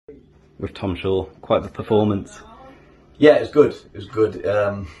with Tom Shaw. Quite the performance. Yeah, it was good. It was good.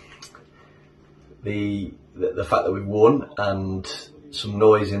 The fact that we've won and some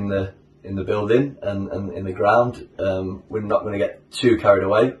noise in the building and in the ground, we're not going to get too carried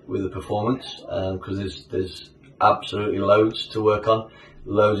away with the performance, because there's absolutely loads to work on,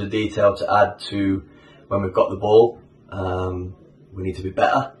 loads of detail to add to when we've got the ball. We need to be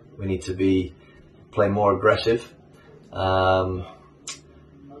better. We need to play more aggressive.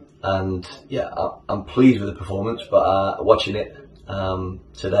 And yeah, I'm pleased with the performance, but watching it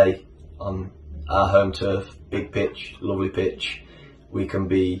today on our home turf, big pitch, lovely pitch, we can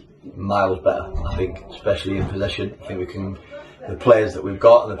be miles better, I think, especially in possession. I think we can, the players that we've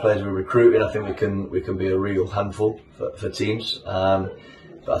got and the players we're recruiting, I think we can be a real handful for teams.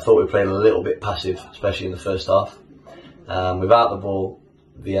 But I thought we played a little bit passive, especially in the first half. Without the ball,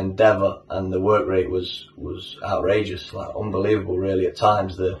 the endeavour and the work rate was outrageous, like unbelievable really at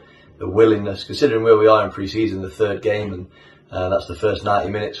times. The willingness, considering where we are in pre-season, the third game, and that's the first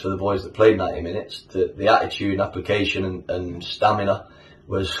 90 minutes for the boys that played 90 minutes. The attitude and application and stamina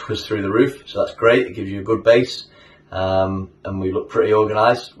was through the roof, so that's great. It gives you a good base, and we looked pretty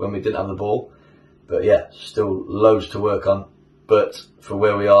organised when we didn't have the ball. But yeah, still loads to work on. But for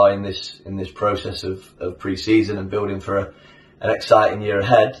where we are in this process of pre-season and building for an exciting year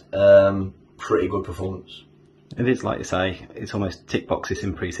ahead, pretty good performance. It is, like you say, it's almost tick boxes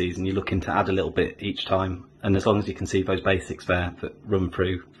in pre-season. You're looking to add a little bit each time, and as long as you can see those basics there that run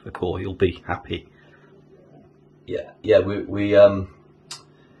through the core, you'll be happy. Yeah,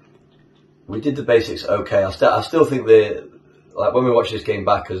 we did the basics okay. I still think like when we watch this game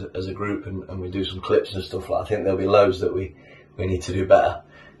back as a group and we do some clips and stuff, like, I think there'll be loads that we need to do better.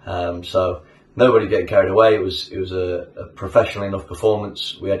 So nobody getting carried away. It was a professional enough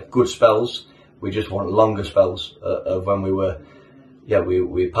performance. We had good spells. We just want longer spells of when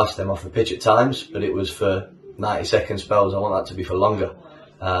we passed them off the pitch at times, but it was for 90-second spells. I want that to be for longer.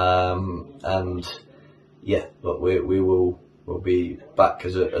 And yeah, look, we'll be back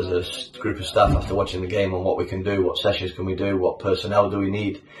as a group of staff after watching the game on what we can do, what sessions can we do, what personnel do we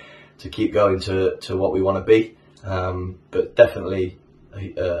need to keep going to what we want to be. But definitely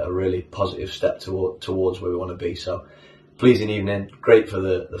a really positive step towards where we want to be. So pleasing evening, great for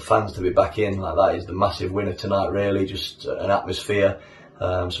the fans to be back in. Like, that is the massive winner tonight, really. Just an atmosphere,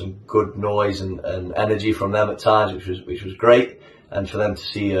 some good noise and energy from them at times, which was great. And for them to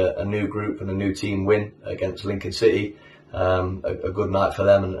see a new group and a new team win against Lincoln City, a good night for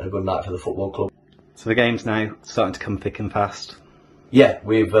them and a good night for the football club. So the game's now starting to come thick and fast. Yeah,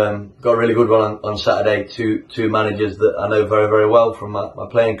 we've got a really good one on Saturday. Two managers that I know very, very well from my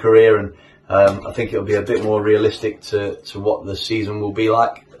playing career, and I think it'll be a bit more realistic to what the season will be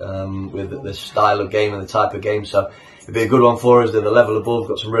like, with the style of game and the type of game. So it'll be a good one for us. They're the level above,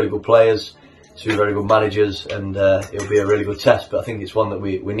 got some really good players, two very good managers, and it'll be a really good test. But I think it's one that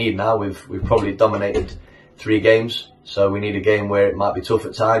we need now. We've probably dominated 3 games, so we need a game where it might be tough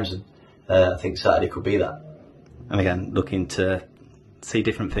at times, and I think Saturday could be that. And again, looking to see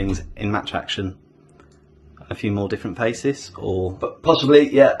different things in match action, a few more different faces, or possibly,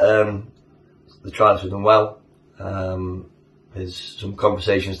 yeah. The trials have done well. There's some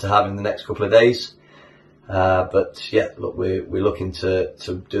conversations to have in the next couple of days, but yeah, look, we're looking to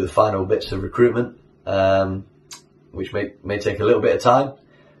do the final bits of recruitment, which may take a little bit of time,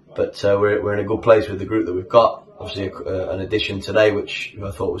 but we're in a good place with the group that we've got. Obviously, an addition today which I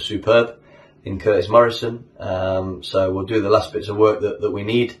thought was superb in Curtis Morrison. So we'll do the last bits of work that we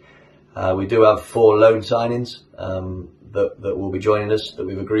need. We do have 4 loan signings that will be joining us, that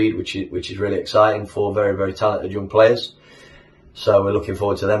we've agreed, which is really exciting. 4 very, very talented young players. So we're looking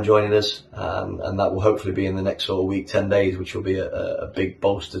forward to them joining us, and that will hopefully be in the next sort of week, 10 days, which will be a big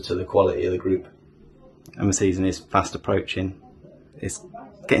bolster to the quality of the group. And the season is fast approaching. It's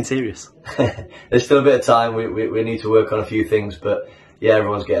getting serious. There's still a bit of time. We need to work on a few things, but yeah,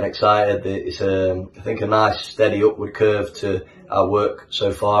 everyone's getting excited. It's I think a nice steady upward curve to our work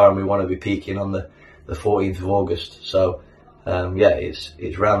so far, and we want to be peaking on the 14th of August. So yeah,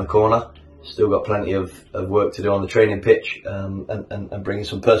 it's round the corner. Still got plenty of work to do on the training pitch, and bringing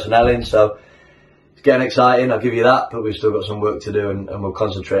some personnel in. So it's getting exciting, I'll give you that, but we've still got some work to do, and we'll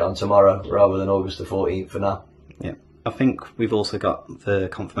concentrate on tomorrow rather than August the 14th for now. Yeah, I think we've also got the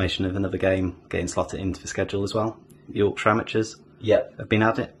confirmation of another game getting slotted into the schedule as well. Yorkshire Amateurs, yeah, have been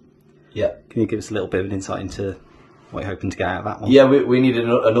at it. Yeah. Can you give us a little bit of an insight into what you're hoping to get out of that one? Yeah, we needed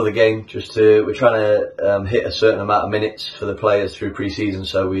another game. We're trying to hit a certain amount of minutes for the players through pre-season,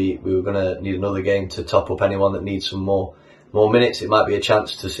 so we were going to need another game to top up anyone that needs some more minutes. It might be a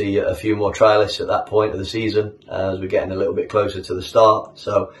chance to see a few more trialists at that point of the season, as we're getting a little bit closer to the start.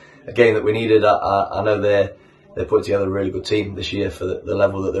 So a game that we needed. I know they're putting together a really good team this year for the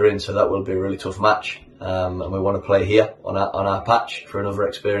level that they're in, so that will be a really tough match. And we want to play here on our patch for another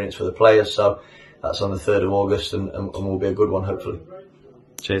experience for the players. So that's on the 3rd of August, and will be a good one, hopefully.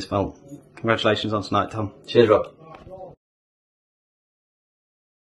 Cheers, Phil. Congratulations on tonight, Tom. Cheers, Rob.